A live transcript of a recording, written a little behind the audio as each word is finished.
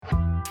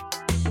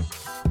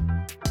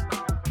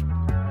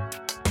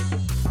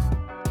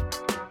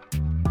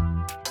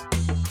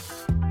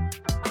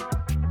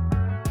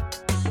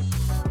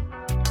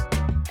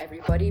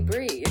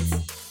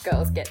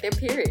get their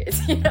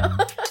periods, you know?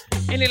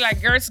 And you're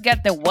like, girls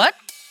get the what?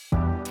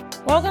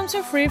 Welcome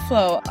to Free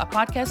Flow, a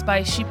podcast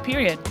by She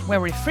Period, where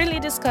we freely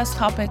discuss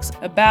topics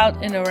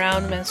about and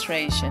around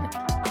menstruation.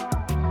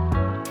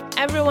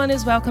 Everyone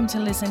is welcome to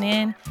listen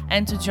in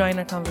and to join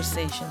our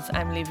conversations.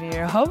 I'm Livia,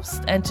 your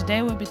host, and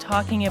today we'll be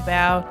talking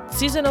about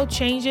seasonal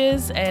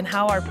changes and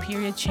how our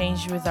period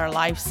changed with our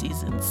life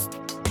seasons.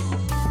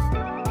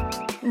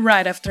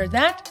 Right after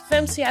that,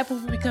 Femcy App will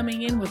be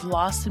coming in with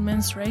Lost in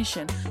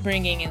Menstruation,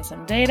 bringing in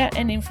some data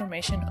and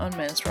information on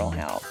menstrual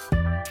health.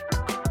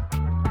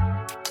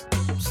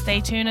 Stay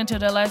tuned until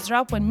the last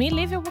drop when me,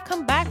 Livia, will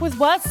come back with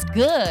What's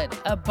Good,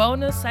 a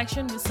bonus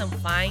section with some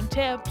fine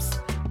tips.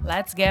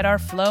 Let's get our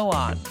flow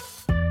on.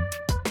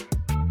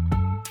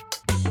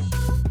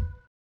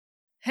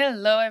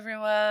 Hello,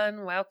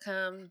 everyone.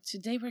 Welcome.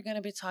 Today, we're going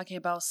to be talking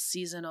about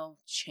seasonal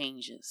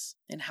changes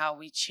and how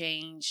we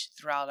change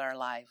throughout our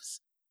lives.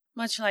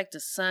 Much like the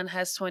sun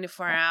has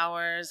 24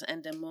 hours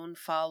and the moon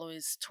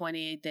follows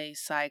 28-day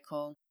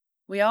cycle,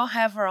 we all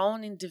have our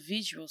own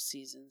individual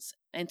seasons.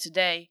 And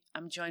today,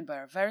 I'm joined by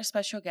a very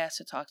special guest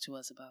to talk to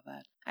us about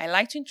that. I'd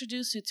like to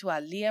introduce you to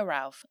Alyaa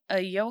Rauff, a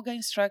yoga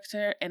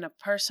instructor and a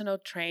personal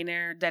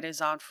trainer that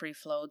is on Free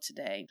Flow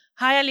today.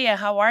 Hi, Alyaa.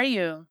 How are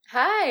you?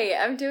 Hi,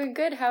 I'm doing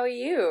good. How are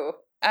you?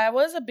 I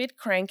was a bit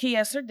cranky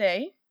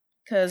yesterday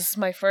because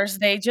my first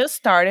day just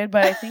started,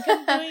 but I think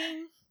I'm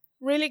doing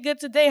really good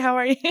today. How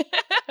are you?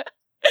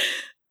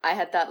 I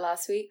had that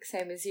last week,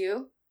 same as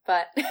you,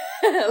 but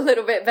a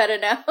little bit better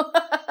now.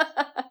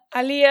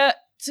 Alyaa,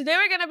 today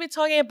we're going to be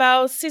talking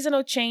about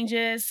seasonal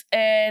changes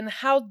and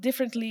how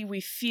differently we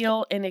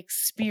feel and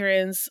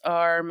experience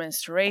our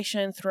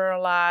menstruation through our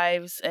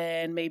lives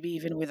and maybe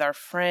even with our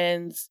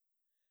friends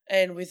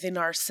and within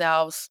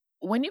ourselves.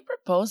 When you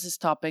proposed this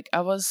topic,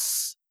 I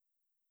was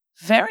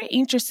very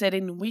interested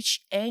in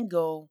which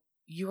angle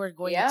you were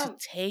going to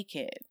take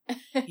it,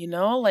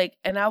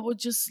 and I would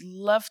just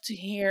love to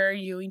hear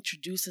you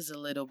introduce us a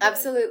little bit.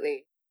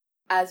 Absolutely.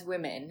 As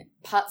women,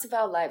 parts of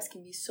our lives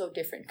can be so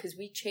different because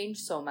we change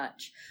so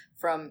much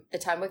from the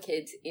time we're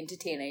kids into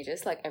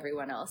teenagers like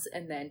everyone else,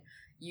 and then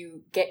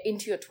you get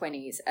into your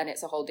 20s and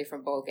it's a whole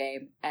different ball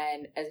game.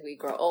 And as we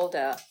grow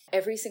older,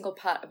 every single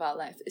part of our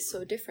life is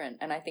so different.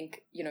 And I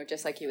think,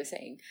 just like you were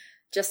saying,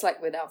 just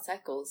like with our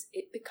cycles,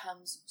 it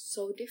becomes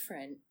so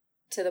different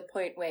to the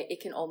point where it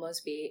can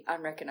almost be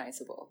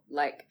unrecognizable.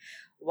 Like,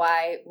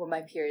 why were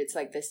my periods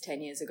like this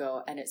 10 years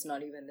ago and it's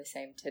not even the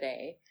same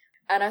today?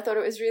 And I thought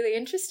it was really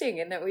interesting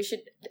and that we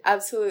should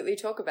absolutely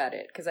talk about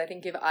it. Because I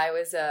think if I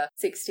was a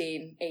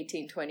 16,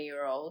 18,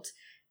 20-year-old,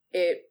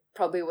 it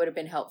probably would have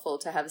been helpful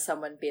to have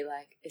someone be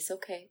like, it's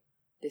okay.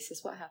 This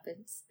is what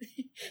happens.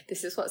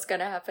 This is what's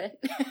going to happen.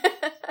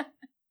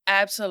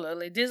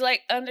 Absolutely. This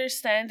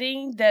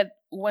understanding that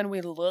when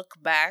we look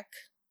back,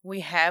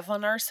 we have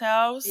on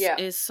ourselves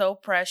is so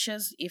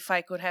precious. If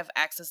I could have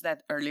accessed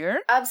that earlier.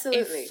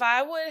 Absolutely. If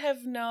I would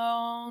have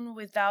known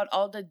without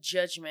all the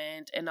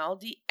judgment and all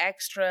the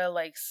extra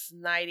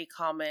snidey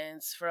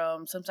comments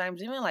from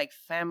sometimes even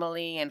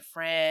family and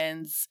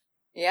friends.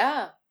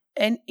 Yeah.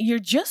 And you're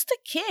just a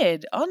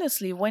kid,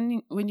 honestly.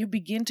 When you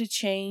begin to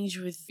change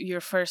with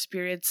your first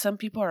period, some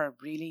people are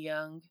really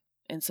young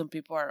and some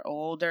people are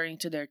older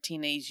into their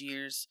teenage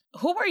years.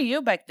 Who were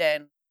you back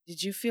then?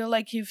 Did you feel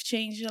like you've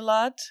changed a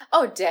lot?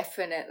 Oh,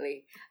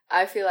 definitely.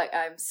 I feel like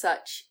I'm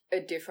such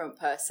a different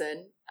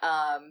person.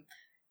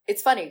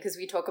 It's funny because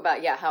we talk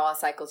about, how our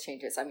cycle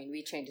changes. I mean,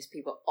 we change as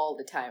people all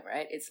the time,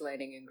 right? It's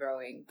learning and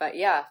growing. But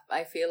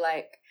I feel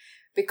like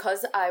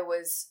because I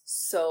was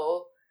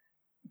so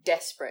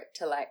desperate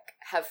to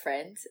have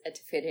friends and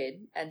to fit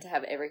in and to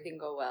have everything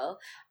go well,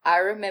 I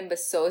remember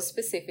so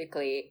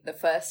specifically the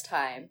first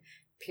time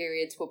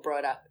periods were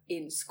brought up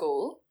in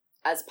school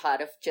as part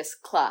of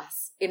just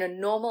class in a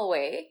normal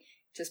way,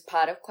 just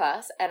part of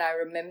class. And I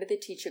remember the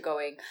teacher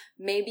going,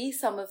 maybe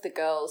some of the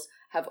girls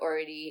have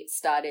already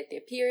started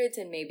their periods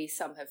and maybe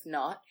some have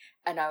not.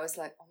 And I was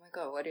like, oh my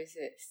God, what is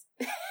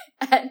this?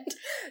 And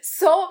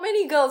so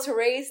many girls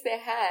raised their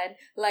hand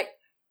like,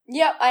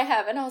 yep, I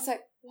have. And I was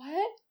like,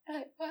 what?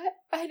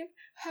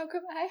 How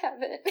come I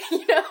haven't?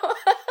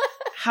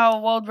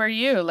 How old were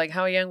you?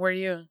 How young were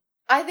you?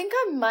 I think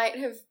I might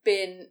have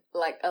been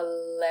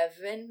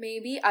 11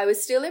 maybe. I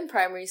was still in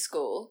primary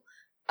school.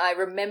 I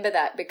remember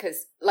that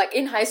because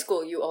in high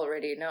school you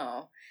already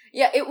know.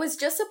 Yeah, it was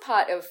just a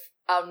part of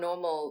our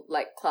normal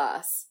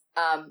class.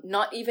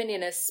 Not even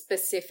in a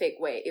specific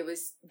way.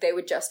 They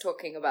were just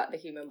talking about the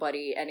human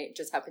body and it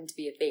just happened to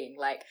be a thing.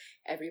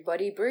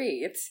 Everybody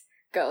breathes.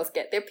 Girls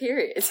get their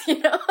periods,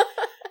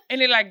 And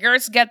you're like,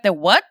 girls get the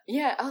what?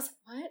 Yeah, I was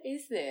like, what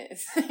is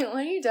this? What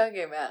are you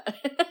talking about?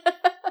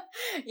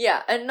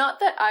 Yeah, and not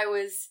that I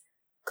was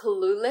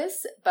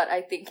clueless, but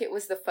I think it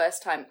was the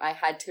first time I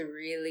had to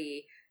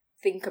really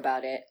think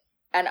about it.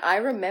 And I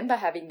remember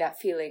having that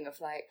feeling of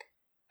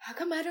how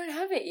come I don't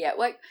have it yet?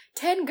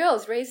 10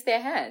 girls raised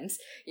their hands,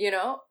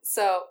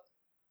 So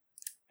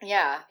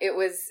Yeah, it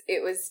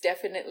was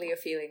definitely a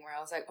feeling where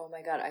I was like, oh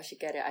my God, I should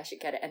get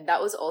it. And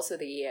that was also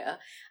the year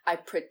I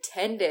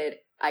pretended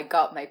I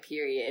got my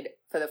period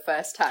for the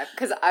first time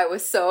because I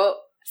was so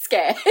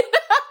scared.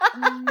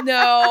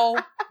 No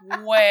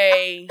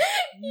way.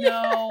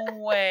 No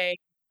way.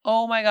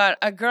 Oh my God.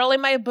 A girl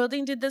in my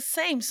building did the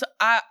same. So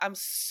I'm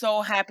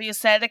so happy you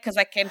said it because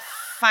I can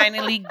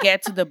finally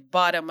get to the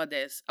bottom of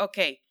this.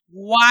 Okay.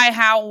 Why,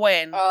 how,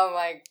 when? Oh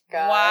my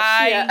gosh.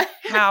 Why, Yeah.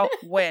 how,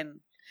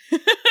 when?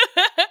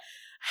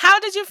 How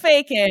did you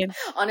fake it?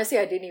 Honestly,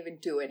 I didn't even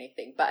do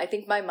anything, but I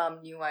think my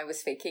mom knew I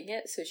was faking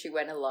it, so she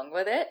went along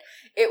with it.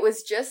 It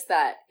was just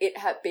that it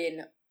had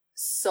been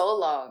so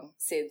long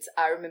since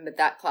I remember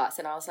that class,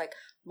 and I was like,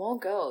 more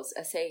girls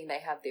are saying they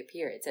have their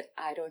periods, and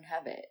I don't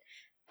have it.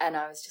 And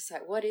I was just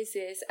like, what is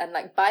this? And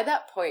like by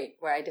that point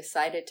where I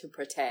decided to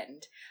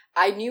pretend,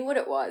 I knew what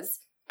it was.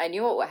 I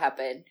knew what would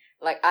happen.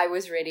 Like I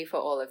was ready for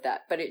all of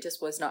that, but it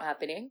just was not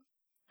happening.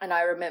 And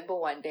I remember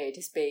one day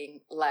just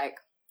being like,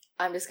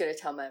 I'm just going to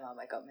tell my mom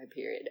I got my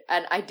period.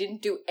 And I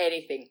didn't do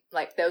anything.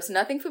 Like, there was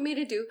nothing for me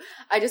to do.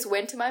 I just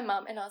went to my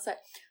mom and I was like,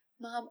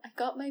 Mom, I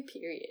got my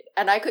period.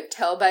 And I could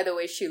tell by the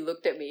way she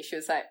looked at me. She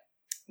was like,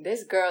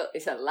 this girl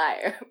is a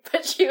liar.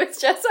 But she was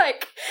just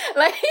like,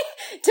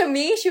 to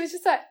me, she was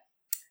just like,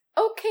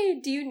 okay,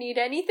 do you need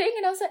anything?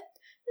 And I was like,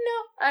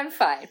 no, I'm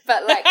fine.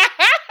 But like,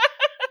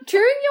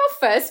 during your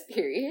first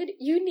period,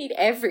 you need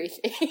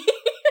everything.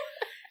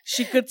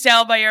 She could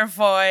tell by your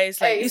voice.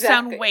 Like, Exactly. You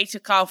sound way too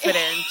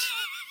confident.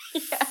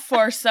 Yeah.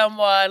 For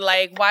someone,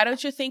 like, why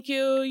don't you think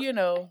you're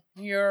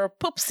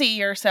poopsie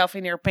yourself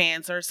in your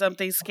pants or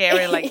something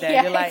scary like that?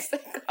 Yeah, You're like,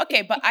 exactly.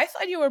 okay, but I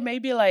thought you were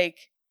maybe like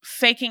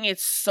faking it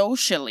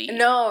socially.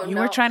 No, you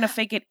were trying to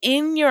fake it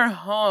in your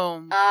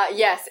home.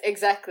 Yes,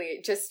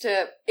 exactly.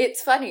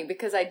 It's funny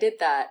because I did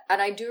that.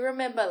 And I do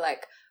remember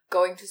like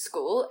going to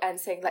school and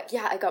saying like,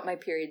 yeah, I got my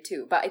period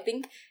too. But I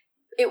think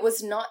it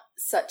was not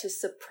such a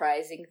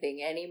surprising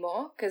thing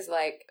anymore because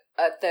like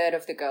a third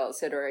of the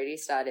girls had already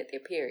started their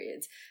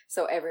periods.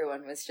 So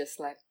everyone was just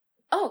like,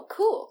 oh,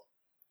 cool.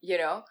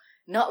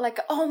 Not like,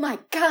 oh my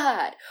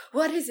God,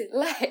 what is it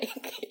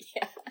like?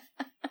 Yeah.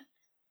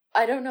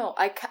 I don't know.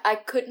 I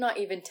could not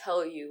even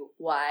tell you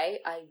why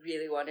I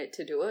really wanted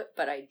to do it,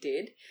 but I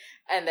did.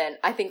 And then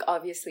I think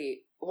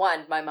obviously,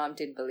 one, my mom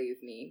didn't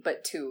believe me,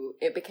 but two,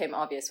 it became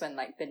obvious when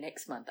like the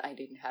next month I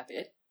didn't have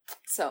it.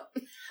 So,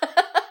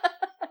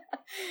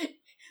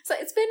 so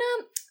it's been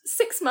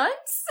 6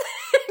 months.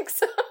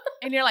 So.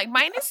 And you're like,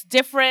 mine is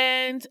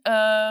different.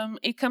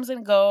 It comes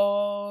and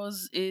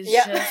goes. It's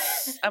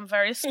just, I'm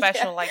very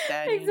special like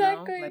that.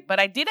 Exactly. But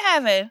I did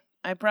have it.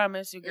 I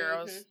promise you,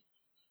 girls.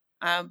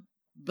 Mm-hmm. I'm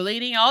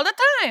bleeding all the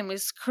time.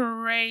 It's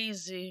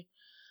crazy.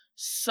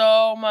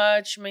 So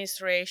much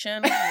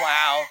menstruation.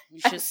 Wow.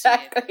 You should see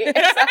it.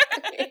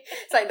 Exactly.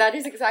 It's like, that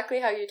is exactly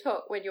how you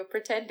talk when you're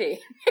pretending.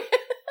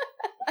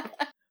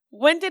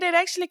 When did it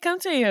actually come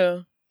to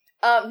you?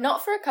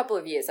 Not for a couple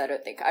of years, I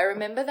don't think. I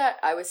remember that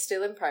I was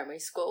still in primary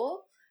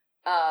school.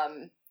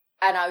 And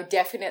I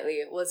definitely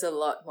was a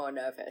lot more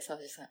nervous. I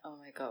was just like, oh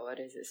my God, what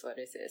is this?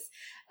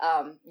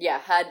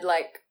 Had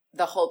like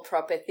the whole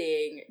proper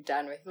thing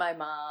done with my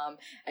mom,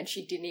 and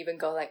she didn't even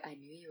go like, I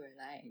knew you were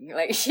lying.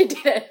 Like, she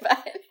didn't,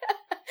 but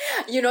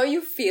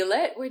you feel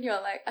it when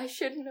you're like, I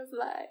shouldn't have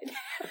lied.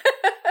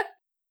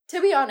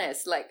 To be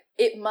honest, like,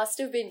 it must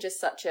have been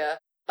just such a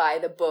by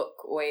the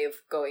book way of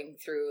going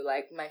through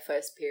like my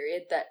first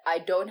period that I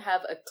don't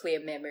have a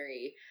clear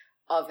memory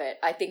of it.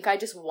 I think I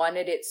just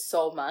wanted it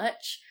so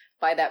much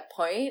by that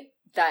point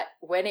that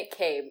when it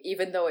came,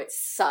 even though it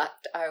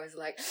sucked, I was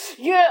like,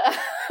 yeah.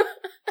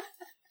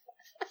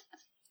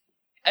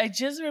 I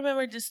just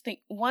remember this thing.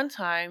 One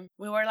time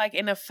we were like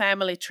in a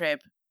family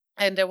trip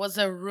and there was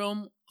a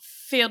room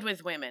filled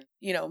with women.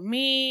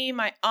 Me,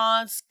 my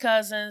aunts,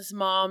 cousins,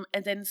 mom,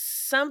 and then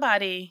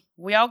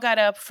we all got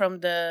up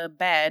from the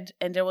bed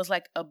and there was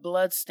like a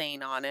blood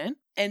stain on it.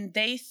 And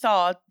they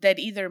thought that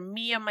either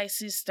me and my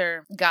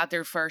sister got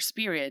their first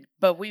period,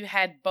 but we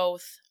had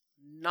both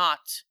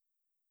not.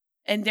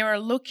 And they were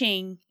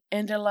looking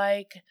and they're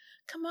like,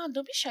 come on,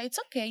 don't be shy. It's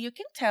okay. You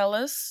can tell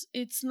us.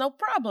 It's no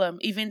problem.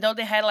 Even though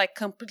they had like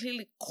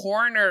completely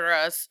cornered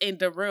us in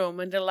the room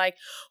and they're like,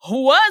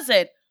 who was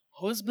it?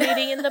 Who's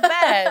bleeding in the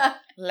bed?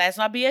 Let's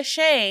not be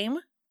ashamed.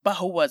 But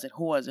who was it?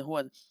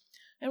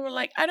 And we're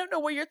like, I don't know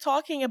what you're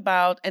talking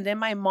about. And then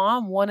my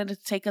mom wanted to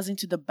take us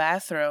into the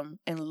bathroom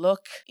and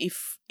look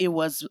if it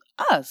was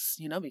us,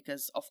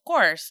 because of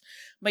course.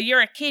 But you're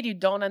a kid. You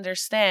don't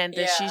understand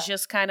that she's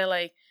just kind of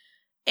like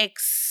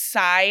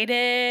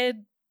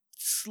excited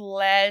 /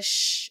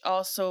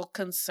 also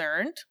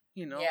concerned,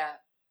 Yeah.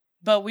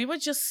 But we were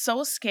just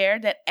so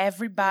scared that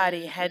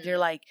everybody had their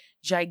like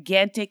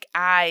gigantic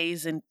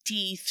eyes and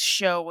teeth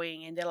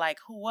showing, and they're like,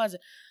 who was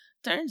it?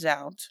 Turns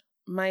out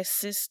my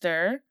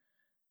sister,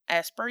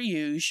 as per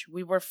usual,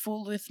 we were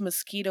full with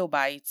mosquito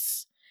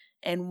bites,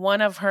 and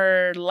one of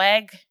her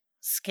leg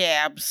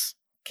scabs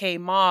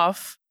came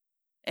off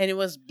and it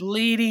was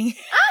bleeding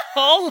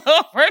all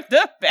over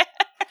the bed.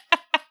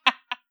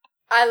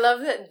 I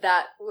love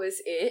that was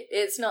it.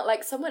 It's not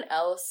like someone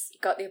else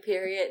got their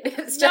period.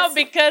 It's No, just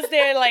because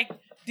they're like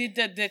did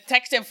the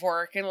detective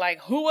work and like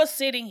who was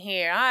sitting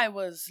here? I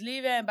was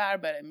leaving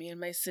Barbara. Me and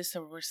my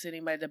sister were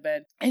sitting by the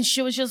bed, and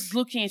she was just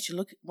looking. And she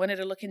wanted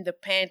to look in the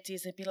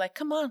panties and be like,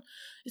 "Come on,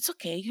 it's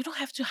okay. You don't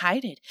have to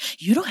hide it.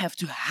 You don't have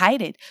to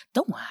hide it.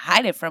 Don't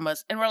hide it from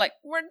us." And we're like,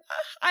 "We're not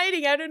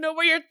hiding. I don't know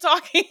what you're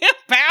talking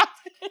about."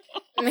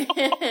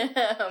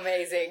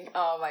 amazing.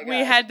 Oh my god. We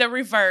had the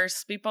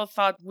reverse. People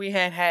thought we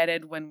had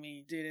it when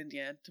we didn't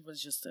yet. It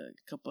was just a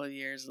couple of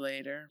years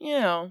later. You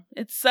know,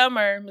 it's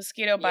summer,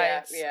 mosquito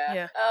bites.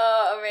 Yeah.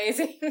 Oh,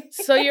 amazing.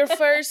 So your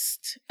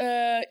first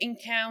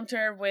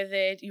encounter with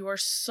it, you were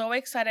so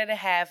excited to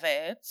have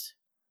it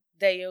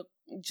that you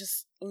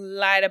just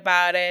lied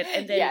about it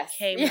and then Yes. it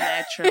came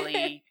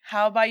naturally.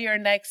 How about your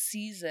next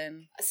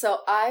season? So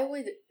I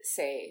would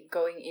say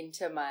going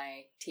into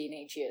my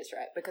teenage years,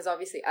 right? Because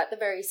obviously at the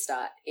very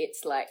start,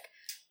 it's like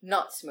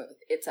not smooth.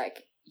 It's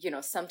like,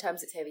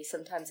 sometimes it's heavy,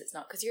 sometimes it's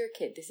not. Because you're a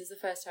kid. This is the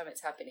first time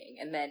it's happening.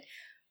 And then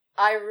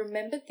I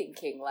remember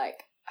thinking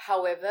like,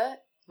 however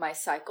my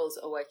cycles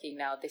are working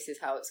now, this is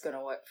how it's going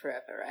to work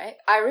forever, right?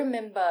 I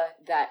remember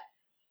that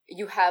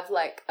you have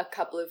like a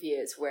couple of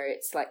years where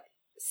it's like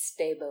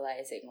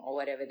stabilizing or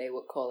whatever they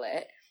would call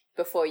it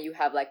before you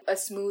have like a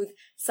smooth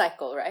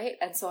cycle, right?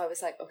 And so I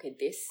was like, okay,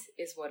 this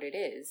is what it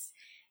is.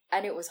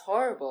 And it was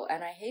horrible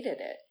and I hated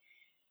it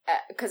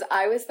because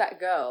I was that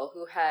girl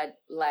who had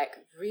like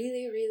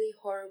really, really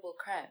horrible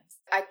cramps.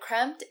 I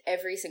cramped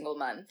every single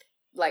month,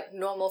 like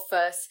normal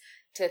first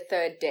to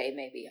third day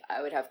maybe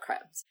I would have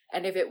cramps.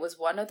 And if it was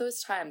one of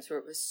those times where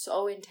it was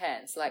so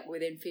intense, like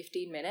within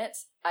 15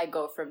 minutes, I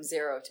go from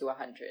 0 to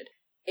 100.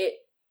 It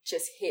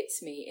just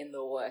hits me in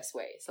the worst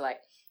ways. Like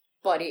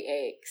body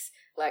aches,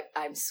 like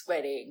I'm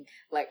sweating,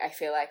 like I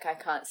feel like I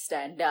can't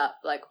stand up,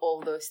 like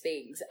all those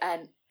things.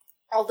 And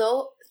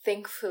although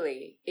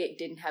thankfully it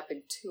didn't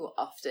happen too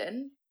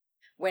often,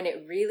 when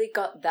it really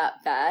got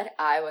that bad,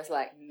 I was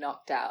like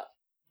knocked out.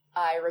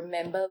 I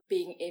remember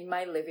being in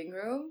my living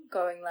room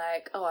going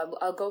like, oh,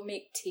 I'll go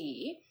make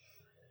tea.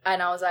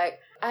 And I was like,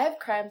 I have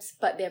cramps,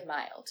 but they're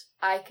mild.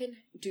 I can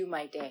do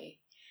my day.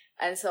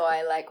 And so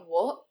I like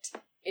walked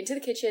into the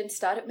kitchen,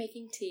 started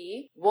making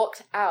tea,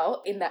 walked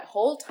out. In that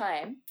whole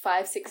time,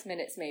 5-6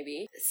 minutes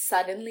maybe,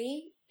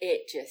 suddenly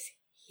it just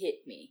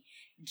hit me.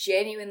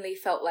 Genuinely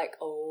felt like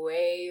a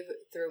wave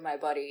through my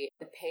body.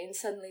 The pain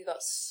suddenly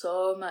got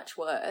so much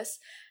worse.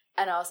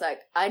 And I was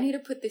like, I need to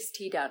put this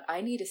tea down. I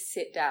need to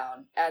sit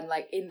down. And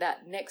like in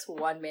that next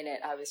 1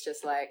 minute, I was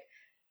just like,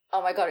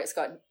 oh my God, it's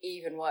gotten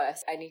even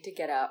worse. I need to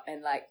get up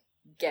and like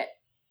get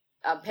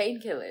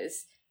painkillers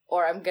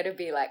or I'm going to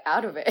be like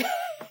out of it.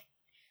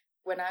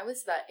 When I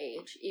was that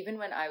age, even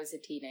when I was a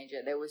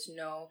teenager, there was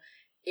no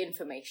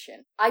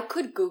information. I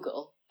could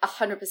Google.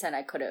 100%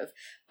 I could have,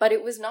 but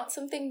it was not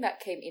something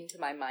that came into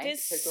my mind.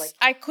 This, like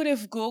I could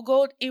have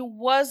Googled. It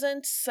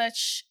wasn't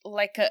such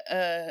like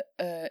a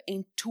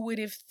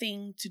intuitive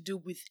thing to do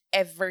with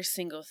every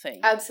single thing.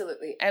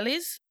 Absolutely. At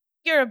least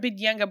you're a bit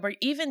younger, but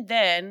even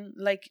then,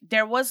 like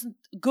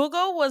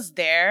Google was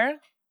there.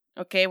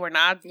 Okay, we're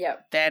not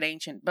that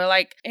ancient, but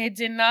like it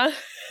did not.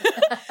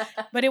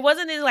 But it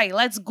wasn't like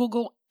let's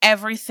Google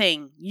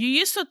everything. You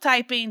used to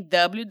type in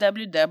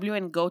www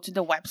and go to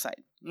the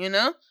website,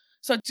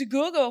 So to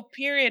Google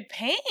period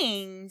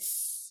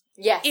pains,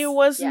 it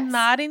was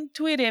not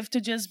intuitive to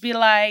just be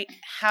like,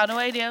 how do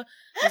I deal?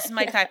 This is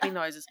my typing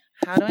noises.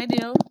 How do I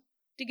deal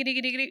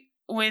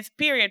with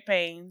period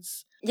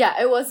pains? Yeah,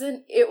 it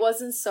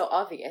wasn't so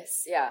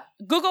obvious. Yeah.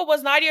 Google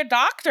was not your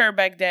doctor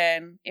back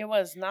then. It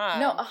was not.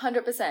 No,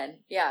 100%.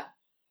 Yeah.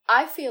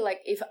 I feel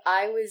like if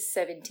I was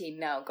 17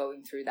 now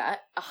going through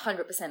that,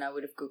 100% I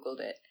would have Googled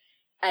it.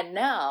 And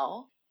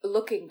now,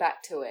 looking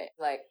back to it,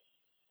 like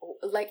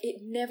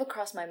it never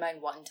crossed my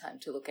mind one time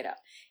to look it up.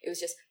 It was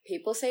just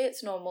people say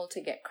it's normal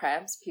to get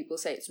cramps. People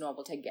say it's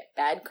normal to get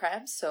bad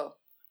cramps. So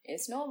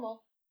it's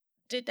normal.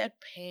 Did that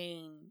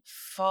pain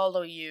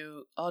follow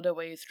you all the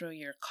way through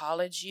your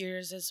college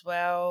years as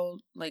well?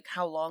 Like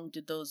how long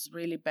did those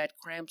really bad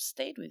cramps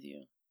stay with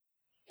you?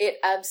 It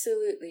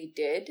absolutely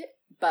did,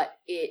 but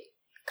it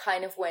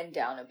kind of went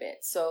down a bit.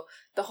 So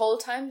the whole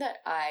time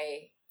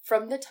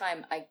from the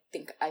time I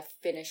think I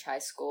finished high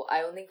school,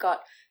 I only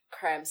got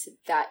cramps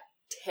that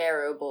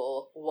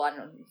terrible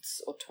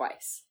once or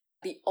twice.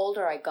 The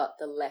older I got,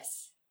 the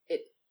less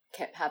it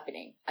kept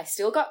happening. I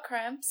still got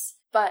cramps,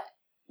 but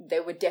they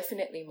were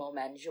definitely more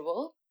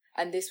manageable.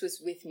 And this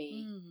was with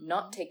me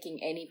not taking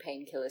any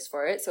painkillers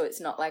for it. So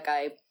it's not like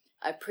I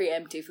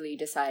preemptively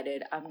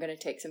decided I'm going to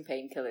take some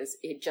painkillers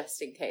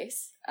just in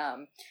case.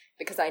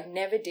 Because I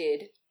never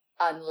did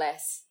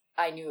unless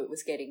I knew it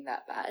was getting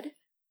that bad.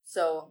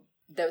 So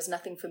there was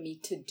nothing for me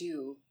to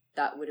do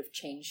that would have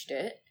changed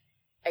it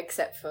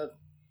except for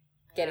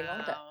getting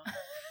older.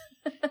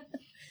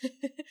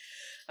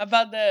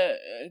 About the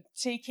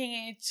taking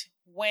it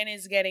when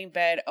it's getting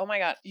bad. Oh my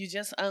God, you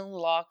just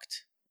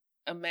unlocked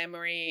a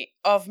memory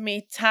of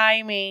me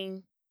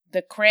timing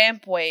the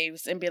cramp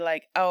waves and be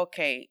like,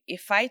 okay,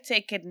 if I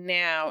take it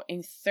now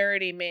in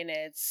 30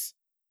 minutes,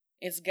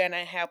 it's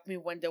gonna help me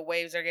when the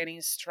waves are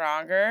getting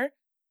stronger.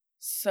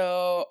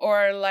 So,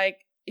 or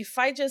like, if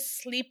I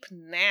just sleep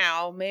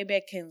now, maybe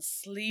I can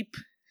sleep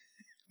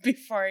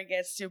before it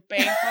gets too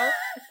painful.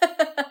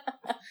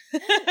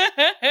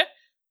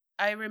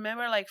 I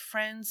remember like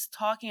friends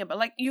talking about,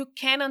 like, you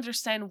can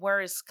understand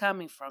where it's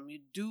coming from. You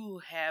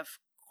do have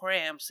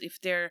cramps. If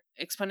they're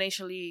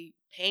exponentially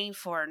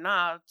painful or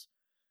not,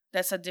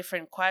 that's a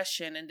different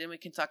question. And then we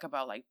can talk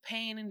about like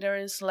pain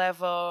endurance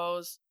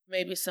levels.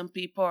 Maybe some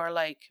people are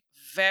like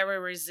very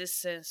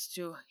resistant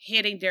to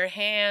hitting their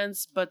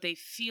hands, but they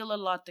feel a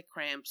lot the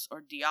cramps,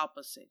 or the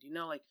opposite. You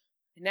know, like,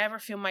 I never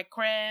feel my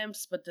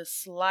cramps, but the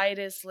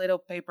slightest little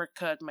paper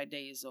cut, my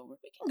day is over.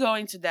 We can go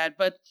into that,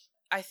 but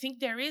I think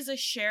there is a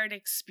shared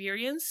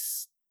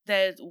experience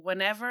that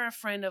whenever a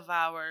friend of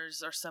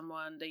ours or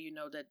someone that you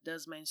know that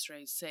does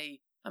menstruate say,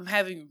 I'm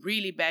having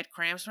really bad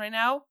cramps right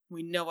now,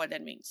 we know what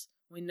that means.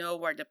 We know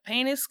where the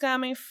pain is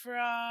coming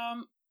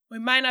from. We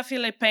might not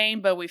feel a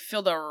pain, but we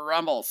feel the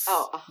rumbles.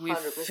 Oh, 100%. We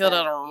feel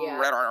the...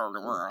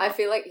 Yeah. I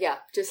feel like, yeah,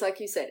 just like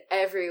you said,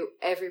 every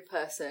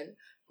person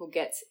who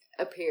gets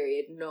a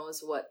period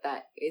knows what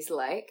that is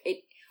like.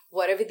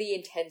 Whatever the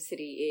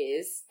intensity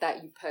is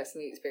that you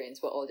personally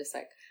experience, we're all just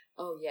like,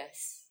 oh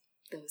yes,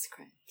 those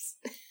cramps.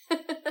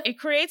 It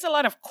creates a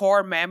lot of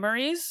core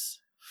memories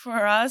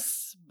for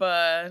us,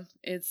 but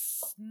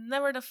it's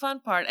never the fun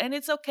part. And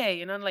it's okay,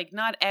 you know, like,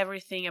 not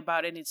everything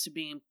about it needs to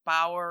be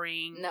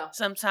empowering. No.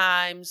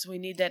 Sometimes we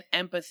need that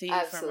empathy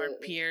Absolutely. from our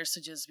peers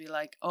to just be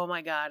like, oh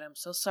my God, I'm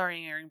so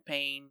sorry you're in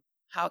pain.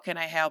 How can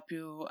I help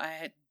you?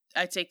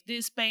 I take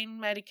this pain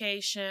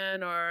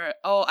medication, or,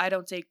 oh, I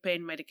don't take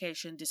pain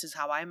medication. This is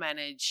how I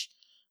manage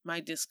my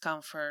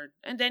discomfort.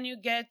 And then you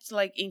get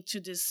like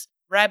into this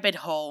rabbit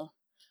hole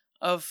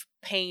of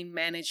pain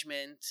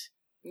management.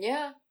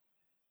 Yeah.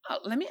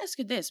 Let me ask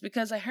you this,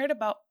 because I heard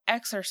about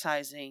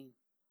exercising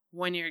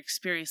when you're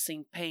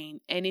experiencing pain,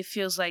 and it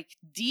feels like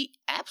the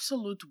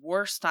absolute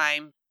worst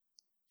time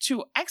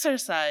to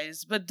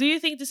exercise. But do you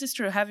think this is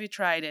true? Have you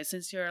tried it,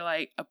 since you're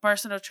like a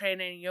personal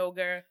trainer in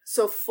yoga?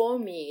 So for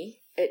me,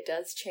 it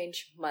does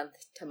change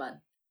month to month.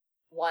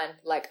 One,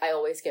 like, I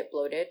always get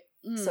bloated,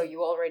 so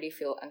you already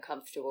feel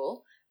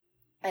uncomfortable.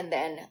 And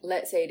then,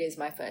 let's say it is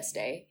my first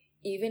day,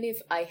 even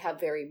if I have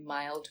very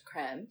mild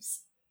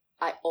cramps,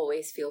 I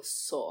always feel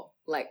sore.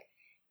 Like,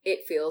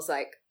 it feels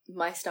like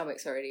my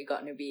stomach's already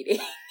gotten a beating.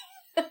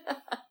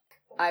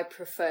 I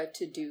prefer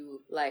to do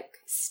like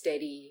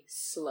steady,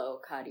 slow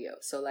cardio.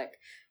 So like,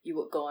 you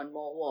would go on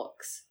more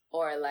walks,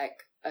 or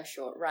like a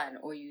short run,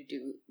 or you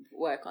do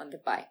work on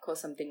the bike or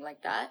something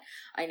like that.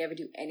 I never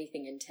do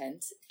anything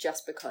intense,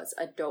 just because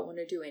I don't want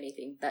to do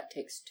anything that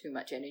takes too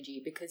much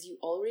energy, because you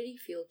already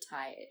feel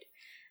tired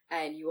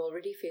and you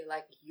already feel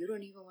like you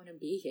don't even want to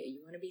be here.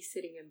 You want to be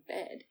sitting in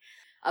bed.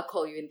 I'll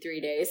call you in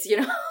 3 days, you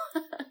know?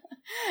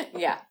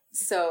 Yeah.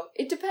 So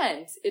it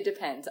depends. It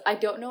depends. I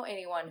don't know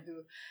anyone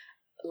who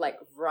like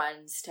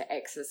runs to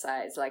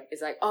exercise, like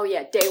is like, oh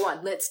yeah, day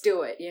one, let's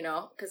do it, you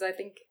know? Because I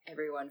think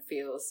everyone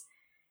feels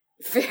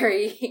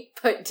very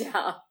put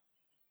down.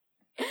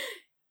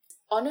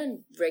 On a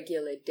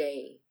regular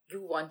day,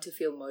 you want to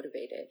feel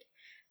motivated.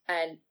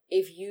 And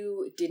if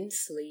you didn't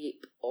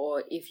sleep,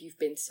 or if you've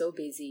been so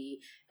busy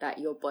that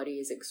your body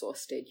is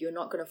exhausted, you're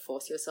not going to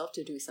force yourself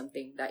to do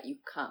something that you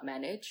can't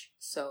manage.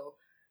 So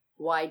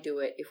why do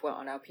it if we're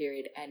on our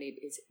period and it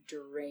is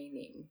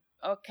draining?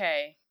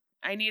 Okay.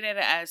 I needed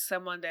to ask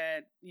someone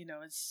that, you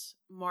know, is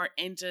more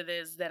into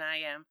this than I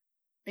am.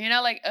 You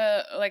know, like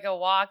a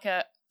walk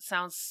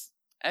sounds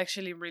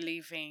actually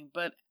relieving,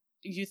 but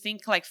you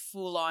think like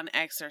full on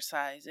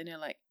exercise, and you're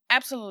like,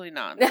 absolutely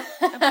not.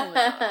 Absolutely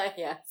not.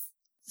 Yes.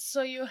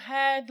 So you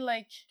had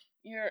like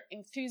your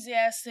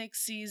enthusiastic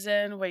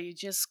season where you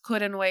just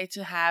couldn't wait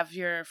to have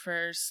your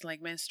first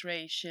like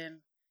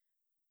menstruation.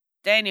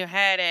 Then you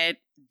had it,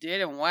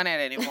 didn't want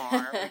it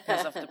anymore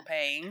because of the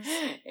pains.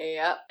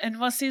 Yep. And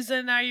what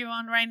season are you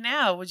on right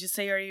now? Would you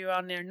say, are you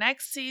on your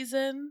next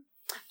season?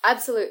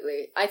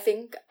 Absolutely. I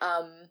think,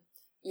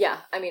 yeah,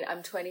 I mean,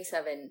 I'm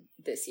 27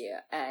 this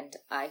year, and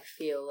I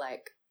feel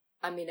like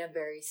I'm in a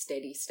very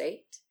steady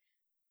state.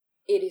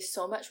 It is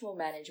so much more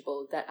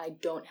manageable that I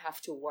don't have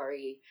to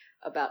worry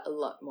about a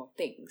lot more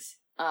things.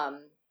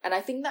 And I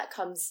think that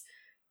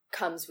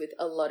comes with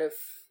a lot of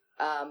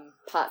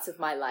parts of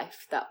my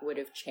life that would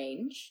have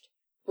changed.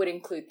 Would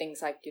include things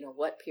like, you know,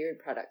 what period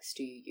products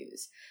do you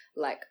use?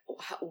 Like,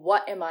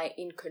 what am I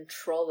in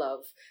control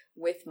of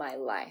with my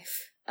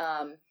life?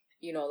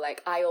 You know,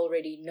 like, I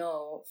already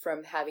know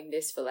from having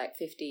this for like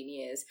 15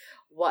 years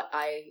what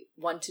I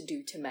want to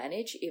do to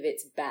manage if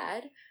it's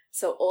bad.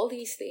 So all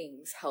these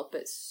things help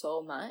it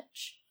so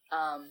much.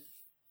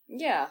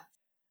 Yeah.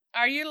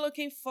 Are you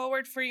looking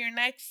forward for your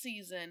next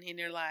season in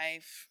your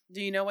life?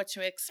 Do you know what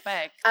to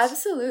expect?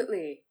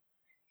 Absolutely.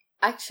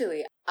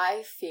 Actually,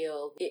 I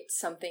feel it's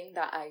something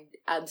that I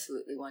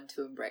absolutely want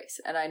to embrace.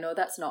 And I know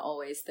that's not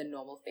always the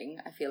normal thing.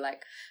 I feel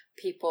like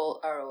people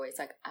are always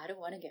like, I don't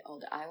want to get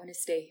older. I want to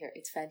stay here.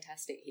 It's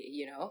fantastic here,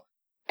 you know?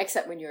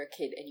 Except when you're a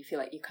kid and you feel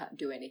like you can't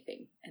do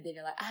anything. And then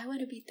you're like, I want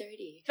to be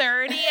 30.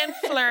 30 and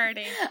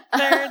flirty.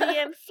 30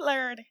 and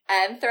flirty.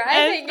 And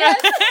thriving, yes.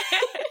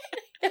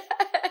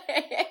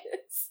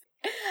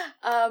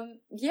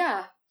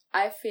 Yeah,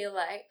 I feel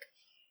like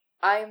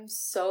I'm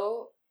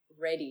so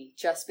ready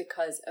just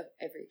because of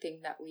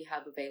everything that we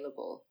have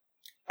available.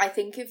 I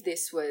think if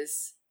this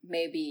was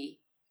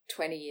maybe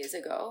 20 years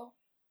ago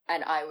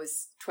and I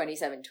was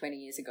 27, 20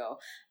 years ago,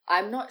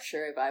 I'm not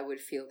sure if I would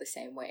feel the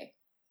same way.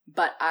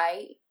 But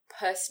I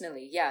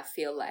personally,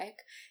 feel like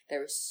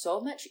there is so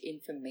much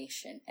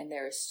information and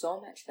there is so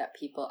much that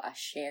people are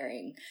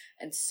sharing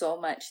and so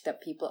much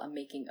that people are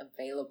making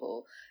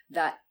available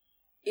that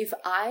if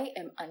I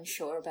am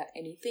unsure about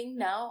anything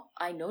now,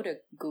 I know to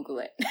Google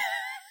it.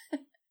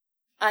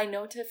 I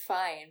know to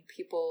find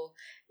people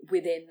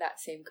within that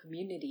same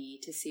community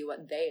to see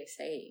what they are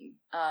saying.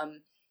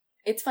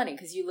 It's funny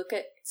because you look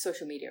at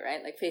social media,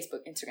 right? Like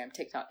Facebook, Instagram,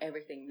 TikTok,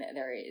 everything that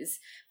there is,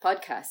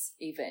 podcasts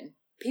even.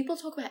 People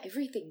talk about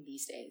everything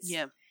these days.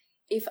 Yeah.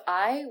 If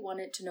I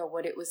wanted to know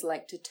what it was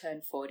like to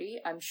turn 40,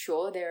 I'm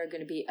sure there are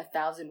going to be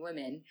 1,000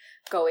 women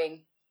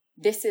going,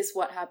 this is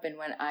what happened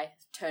when I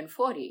turned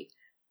 40.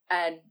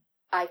 And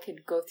I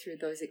could go through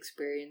those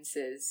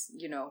experiences,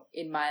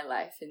 in my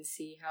life and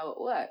see how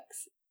it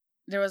works.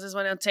 There was this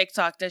one on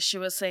TikTok that she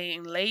was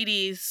saying,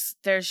 ladies,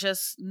 there's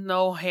just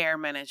no hair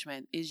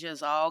management. It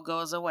just all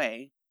goes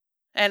away.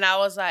 And I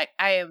was like,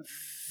 I am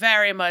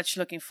very much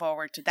looking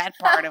forward to that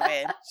part of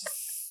it.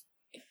 Just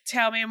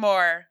tell me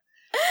more.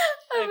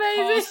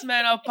 Amazing. Like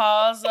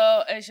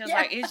postmenopausal. It's just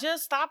like, it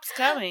just stops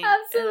coming.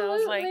 Absolutely. And I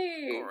was like,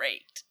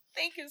 great.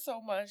 Thank you so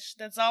much.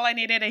 That's all I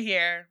needed to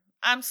hear.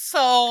 I'm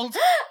sold.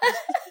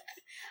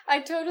 I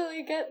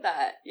totally get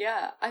that.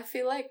 Yeah. I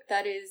feel like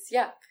that is,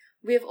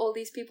 we have all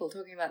these people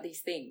talking about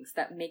these things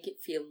that make it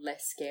feel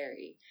less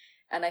scary.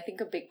 And I think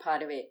a big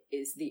part of it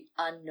is the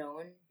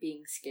unknown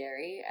being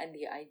scary and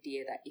the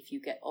idea that if you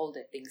get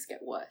older, things get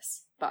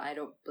worse. But I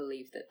don't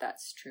believe that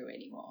that's true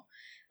anymore.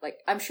 Like,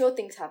 I'm sure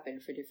things happen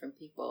for different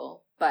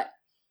people, but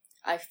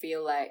I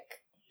feel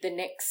like the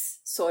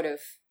next sort of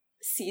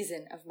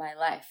season of my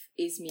life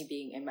is me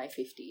being in my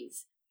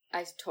 50s.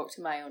 I talk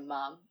to my own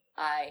mom.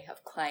 I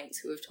have clients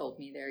who have told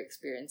me their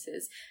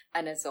experiences.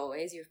 And as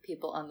always, you have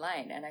people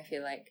online. And I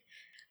feel like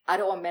I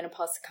don't want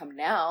menopause to come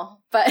now,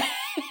 but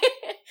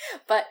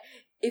but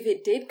if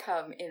it did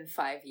come in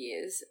 5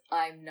 years,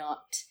 I'm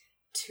not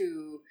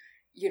too,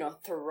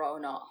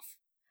 thrown off.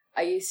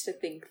 I used to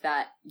think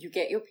that you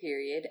get your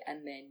period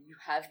and then you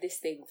have this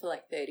thing for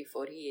like 30,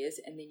 40 years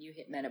and then you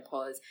hit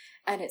menopause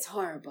and it's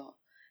horrible.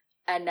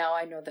 And now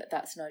I know that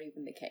that's not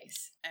even the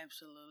case.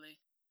 Absolutely.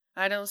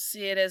 I don't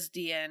see it as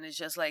the end. It's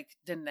just like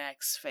the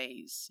next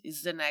phase.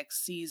 It's the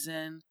next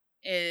season.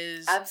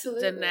 Is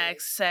Absolutely. The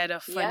next set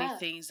of funny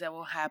things that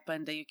will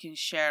happen that you can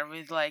share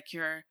with like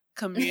your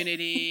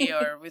community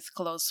or with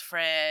close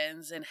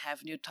friends and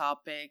have new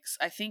topics.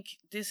 I think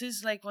this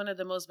is like one of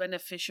the most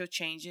beneficial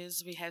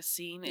changes we have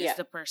seen is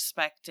the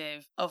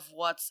perspective of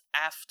what's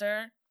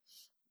after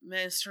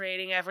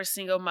menstruating every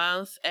single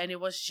month, and it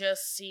was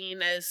just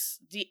seen as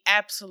the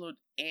absolute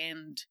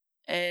end.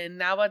 And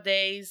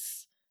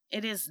nowadays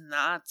it is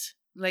not.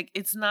 Like,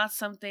 it's not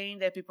something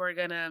that people are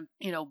gonna,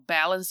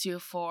 balance you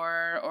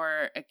for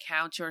or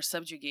account you or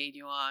subjugate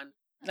you on.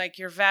 Like,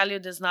 your value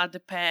does not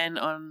depend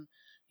on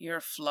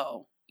your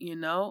flow,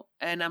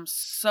 And I'm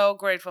so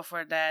grateful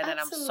for that. Absolutely. And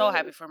I'm so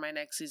happy for my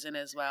next season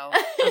as well.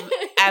 I'm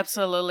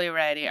absolutely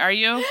ready. Are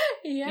you?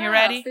 Yeah, you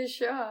ready? For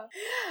sure.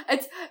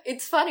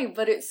 It's funny,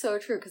 but it's so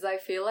true because I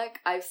feel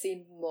like I've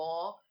seen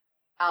more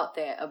out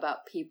there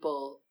about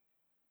people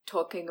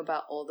talking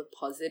about all the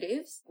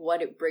positives,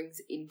 what it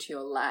brings into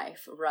your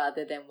life,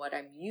 rather than what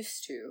I'm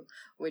used to,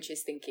 which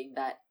is thinking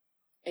that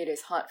it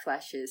is hot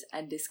flashes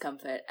and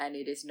discomfort and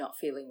it is not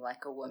feeling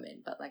like a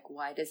woman. But like,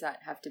 why does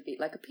that have to be?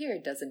 Like, a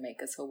period doesn't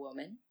make us a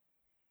woman.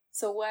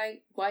 So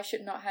why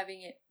should not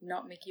having it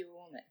not make you a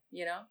woman,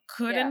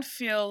 Couldn't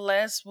feel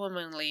less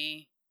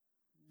womanly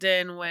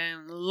than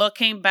when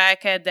looking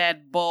back at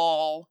that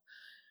ball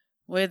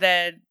with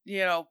that,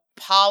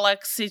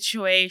 Pollock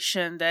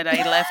situation that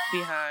I left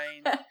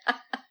behind.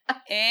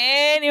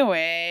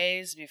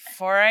 Anyways,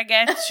 before I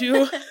get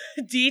too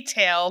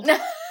detailed,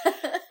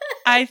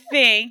 I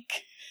think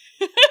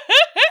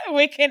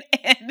we can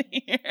end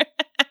here.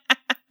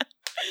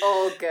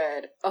 Oh,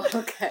 good.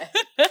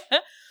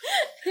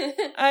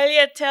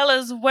 Alyaa, tell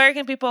us, where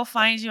can people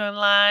find you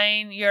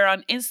online? You're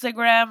on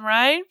Instagram,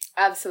 right?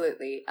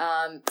 Absolutely.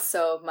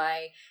 So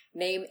my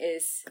name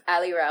is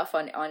Alyaa Rauff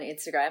on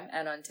Instagram,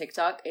 and on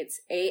TikTok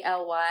it's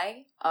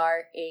ALYRAUFF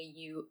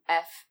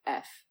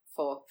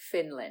for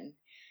Finland.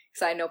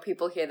 Because I know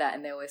people hear that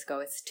and they always go,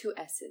 it's 2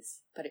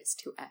 S's, but it's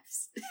 2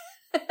 F's.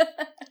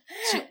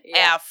 2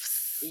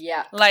 F's.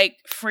 Yeah. Like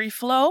free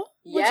flow,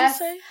 would you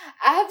say?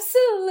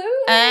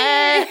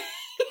 Absolutely.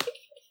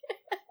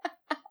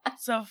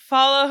 So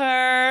follow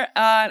her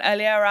on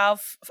Alyaa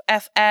Rauff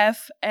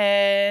FF,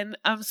 and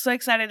I'm so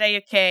excited that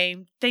you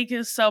came. Thank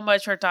you so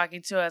much for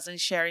talking to us and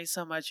sharing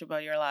so much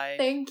about your life.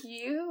 Thank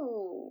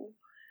you.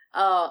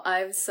 Oh,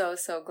 I'm so,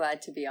 so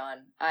glad to be on.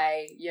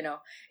 I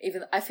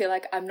feel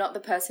like I'm not the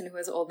person who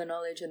has all the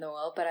knowledge in the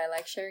world, but I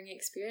like sharing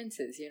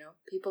experiences,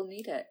 People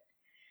need it.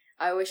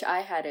 I wish I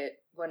had it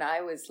when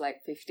I was like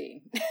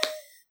 15.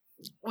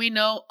 We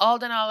know all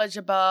the knowledge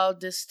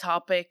about this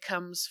topic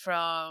comes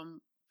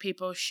from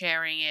people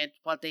sharing it,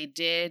 what they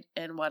did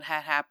and what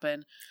had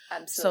happened.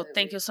 Absolutely. So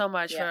thank you so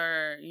much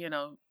for,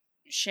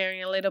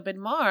 sharing a little bit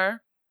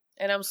more.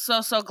 And I'm so,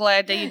 so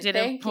glad that you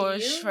didn't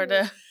push for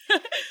the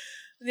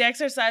the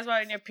exercise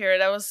while in your period.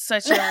 That was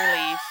such a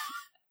relief.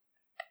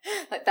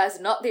 Like,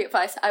 that's not the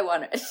advice I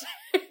wanted.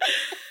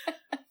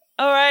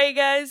 All right,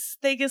 guys.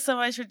 Thank you so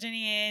much for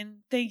tuning in.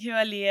 Thank you,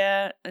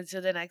 Alyaa.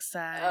 Until the next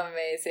time.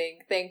 Amazing.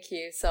 Thank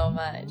you so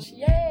much.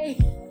 Yay!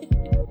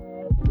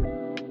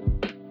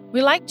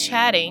 We like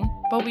chatting,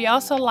 but we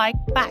also like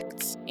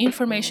facts.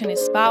 Information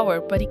is power,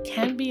 but it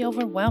can be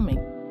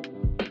overwhelming.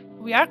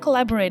 We are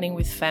collaborating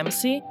with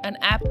FemC, an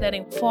app that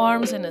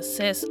informs and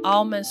assists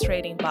all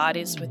menstruating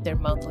bodies with their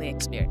monthly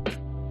experience.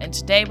 And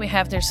today we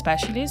have their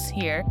specialists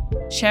here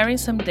sharing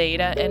some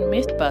data and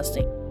myth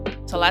busting.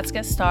 So let's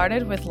get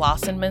started with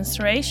loss in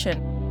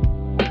menstruation.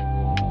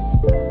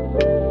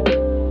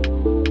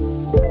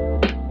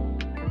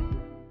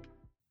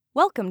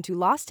 Welcome to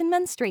Lost in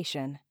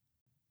Menstruation.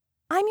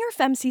 I'm your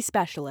FemC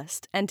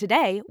specialist, and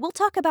today we'll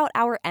talk about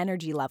our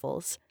energy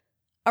levels.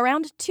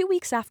 Around 2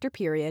 weeks after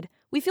period,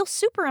 we feel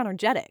super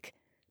energetic.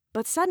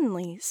 But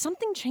suddenly,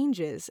 something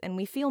changes and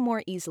we feel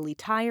more easily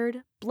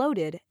tired,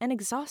 bloated, and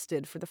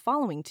exhausted for the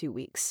following 2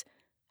 weeks.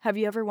 Have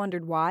you ever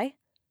wondered why?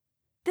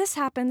 This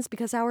happens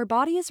because our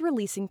body is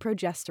releasing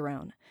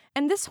progesterone,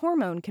 and this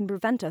hormone can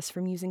prevent us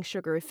from using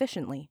sugar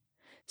efficiently.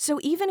 So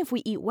even if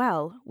we eat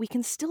well, we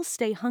can still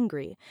stay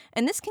hungry,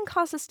 and this can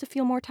cause us to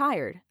feel more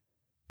tired.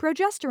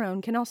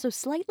 Progesterone can also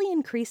slightly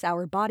increase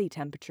our body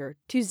temperature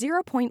to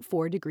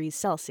 0.4 degrees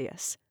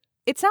Celsius.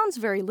 It sounds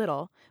very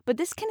little, but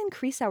this can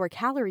increase our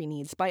calorie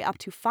needs by up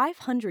to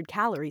 500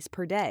 calories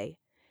per day.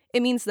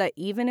 It means that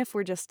even if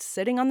we're just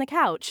sitting on the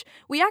couch,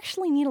 we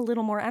actually need a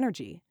little more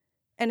energy.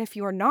 And if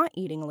you are not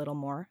eating a little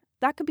more,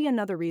 that could be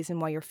another reason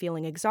why you're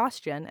feeling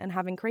exhaustion and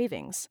having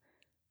cravings.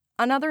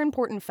 Another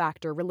important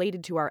factor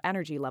related to our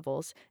energy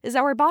levels is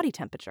our body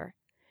temperature.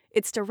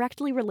 It's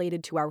directly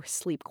related to our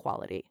sleep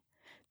quality.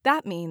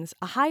 That means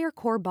a higher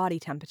core body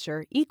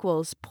temperature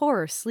equals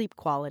poorer sleep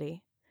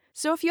quality.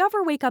 So if you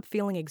ever wake up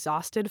feeling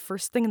exhausted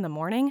first thing in the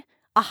morning,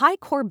 a high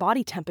core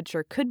body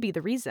temperature could be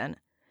the reason.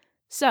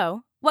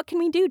 So, what can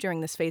we do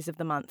during this phase of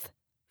the month?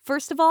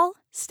 First of all,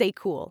 stay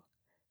cool.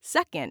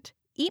 Second,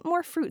 eat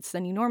more fruits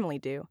than you normally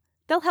do.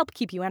 They'll help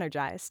keep you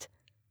energized.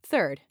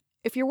 Third,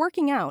 if you're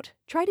working out,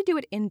 try to do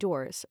it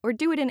indoors or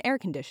do it in air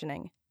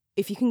conditioning.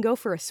 If you can go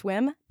for a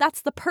swim,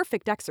 that's the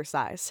perfect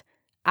exercise.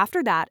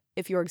 After that,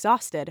 if you're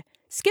exhausted,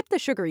 skip the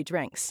sugary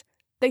drinks.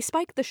 They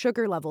spike the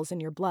sugar levels in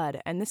your blood,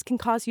 and this can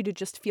cause you to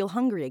just feel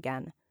hungry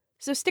again.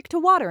 So stick to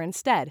water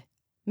instead.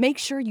 Make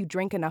sure you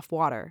drink enough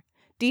water.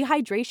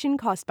 Dehydration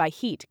caused by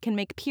heat can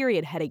make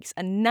period headaches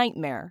a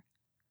nightmare.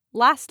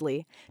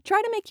 Lastly,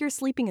 try to make your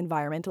sleeping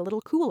environment a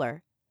little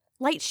cooler.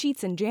 Light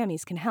sheets and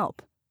jammies can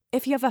help.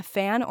 If you have a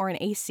fan or an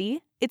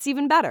AC, it's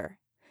even better.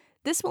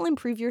 This will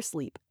improve your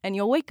sleep, and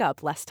you'll wake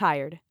up less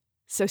tired.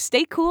 So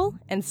stay cool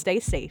and stay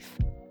safe.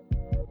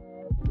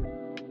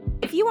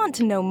 If you want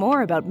to know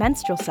more about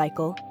menstrual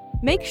cycle,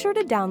 make sure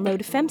to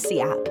download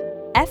FemC app,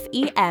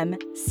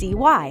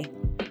 FEMCY.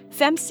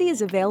 FemC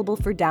is available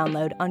for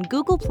download on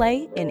Google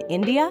Play in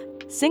India,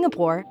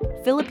 Singapore,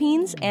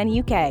 Philippines, and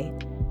UK.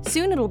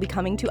 Soon it'll be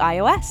coming to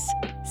iOS.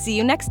 See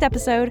you next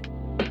episode.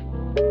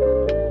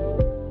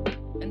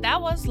 And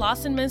that was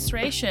Lost in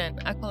Menstruation,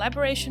 a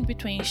collaboration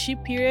between She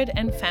Period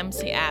and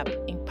FemC app,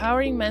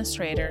 empowering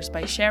menstruators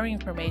by sharing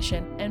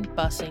information and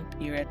busting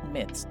period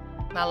myths.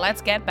 Now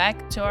let's get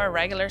back to our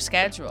regular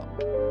schedule.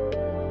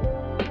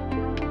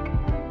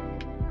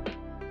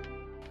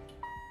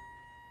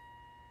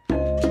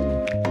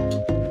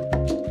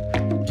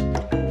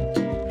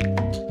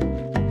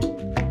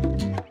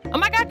 Oh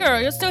my God,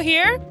 girl, you're still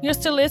here? You're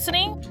still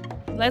listening?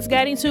 Let's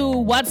get into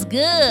What's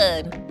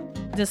Good,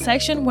 the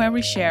section where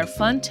we share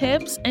fun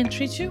tips and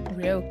treat you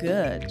real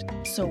good.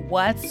 So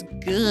what's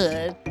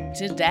good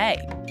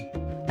today?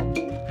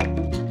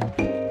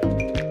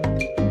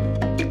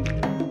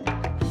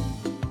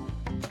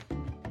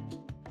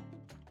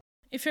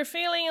 If you're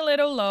feeling a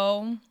little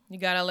low, you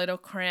got a little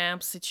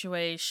cramp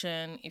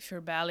situation, if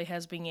your belly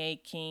has been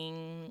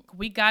aching,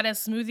 we got a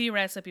smoothie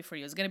recipe for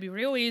you. It's going to be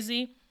real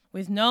easy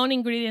with known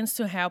ingredients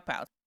to help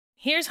out.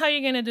 Here's how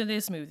you're going to do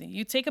this smoothie.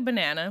 You take a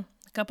banana,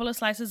 a couple of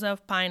slices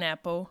of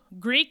pineapple,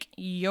 Greek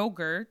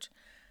yogurt,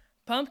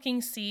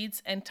 pumpkin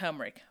seeds, and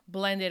turmeric.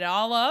 Blend it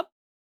all up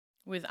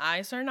with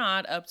ice or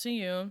not, up to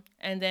you.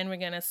 And then we're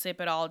going to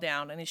sip it all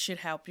down, and it should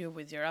help you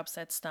with your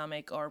upset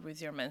stomach or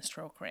with your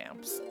menstrual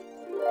cramps.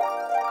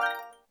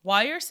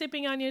 While you're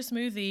sipping on your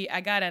smoothie, I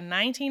got a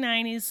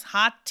 1990s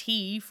hot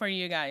tea for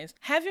you guys.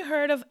 Have you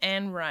heard of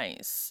Anne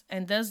Rice?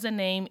 And does the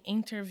name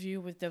Interview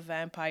with the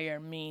Vampire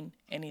mean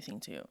anything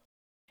to you?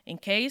 In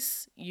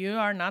case you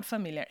are not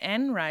familiar,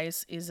 Anne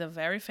Rice is a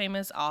very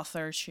famous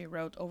author. She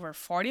wrote over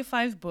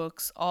 45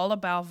 books all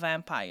about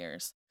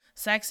vampires.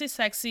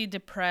 Sexy,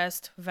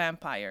 depressed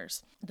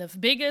vampires. The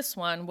biggest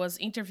one was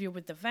Interview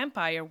with the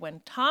Vampire,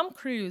 when Tom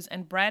Cruise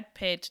and Brad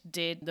Pitt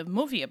did the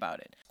movie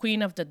about it.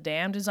 Queen of the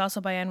Damned is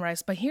also by Anne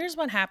Rice. But here's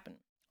what happened.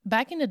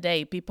 Back in the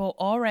day, people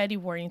already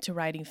were into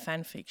writing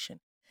fan fiction.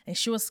 And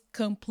she was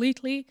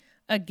completely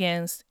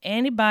against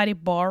anybody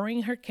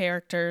borrowing her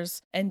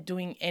characters and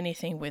doing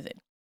anything with it.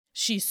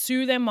 She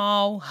sued them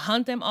all,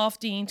 hunt them off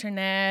the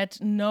internet,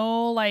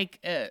 no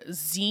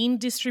zine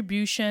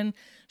distribution.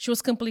 She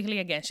was completely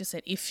against. She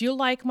said, if you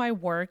like my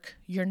work,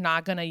 you're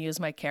not going to use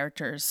my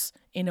characters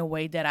in a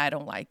way that I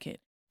don't like it.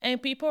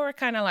 And people were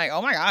kind of like,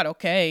 oh my God,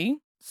 okay.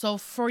 So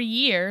for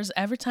years,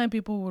 every time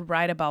people would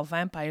write about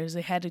vampires,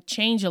 they had to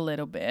change a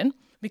little bit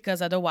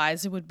because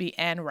otherwise it would be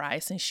Anne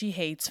Rice and she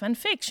hates fan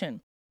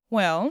fiction.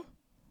 Well,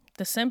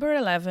 December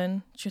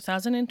 11,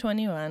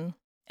 2021,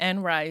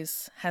 Anne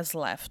Rice has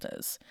left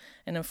us.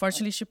 And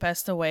unfortunately, she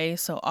passed away.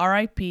 So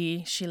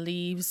RIP, she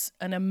leaves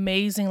an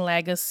amazing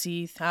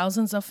legacy,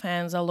 thousands of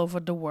fans all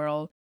over the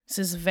world. This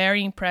is a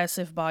very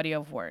impressive body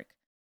of work.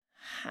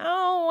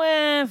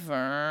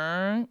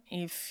 However,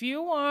 if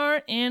you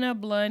are in a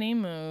bloody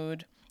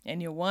mood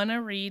and you want to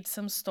read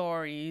some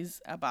stories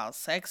about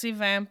sexy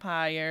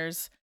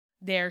vampires,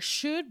 there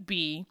should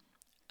be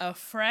a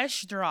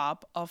fresh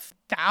drop of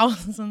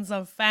thousands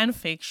of fan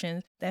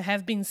fictions that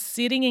have been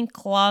sitting in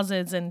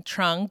closets and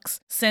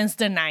trunks since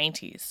the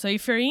 90s. So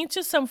if you're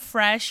into some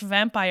fresh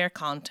vampire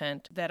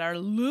content that are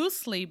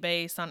loosely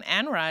based on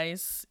Anne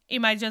Rice, it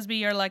might just be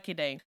your lucky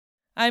day.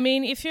 I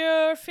mean, if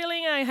you're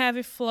feeling a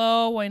heavy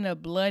flow or in a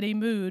bloody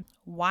mood,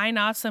 why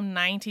not some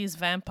 90s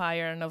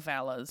vampire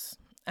novellas?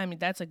 I mean,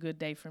 that's a good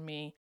day for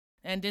me.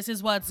 And this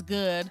is what's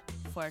good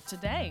for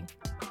today.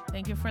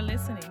 Thank you for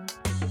listening.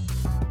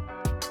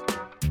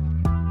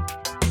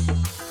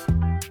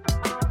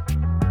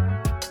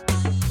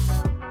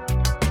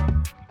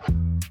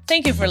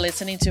 Thank you for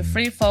listening to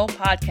Free Flow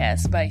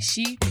Podcast by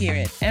She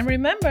Period. And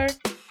remember,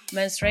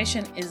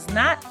 menstruation is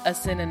not a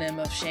synonym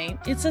of shame,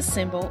 it's a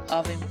symbol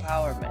of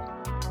empowerment.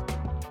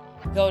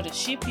 Go to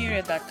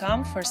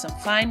sheperiod.com for some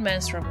fine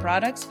menstrual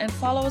products and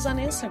follow us on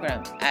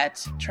Instagram at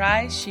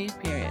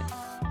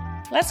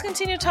 @TryShePeriod. Let's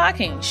continue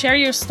talking. Share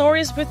your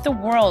stories with the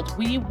world.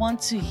 We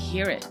want to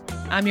hear it.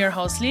 I'm your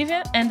host,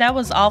 Livia, and that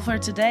was all for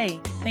today.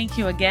 Thank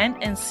you again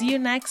and see you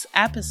next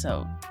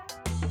episode.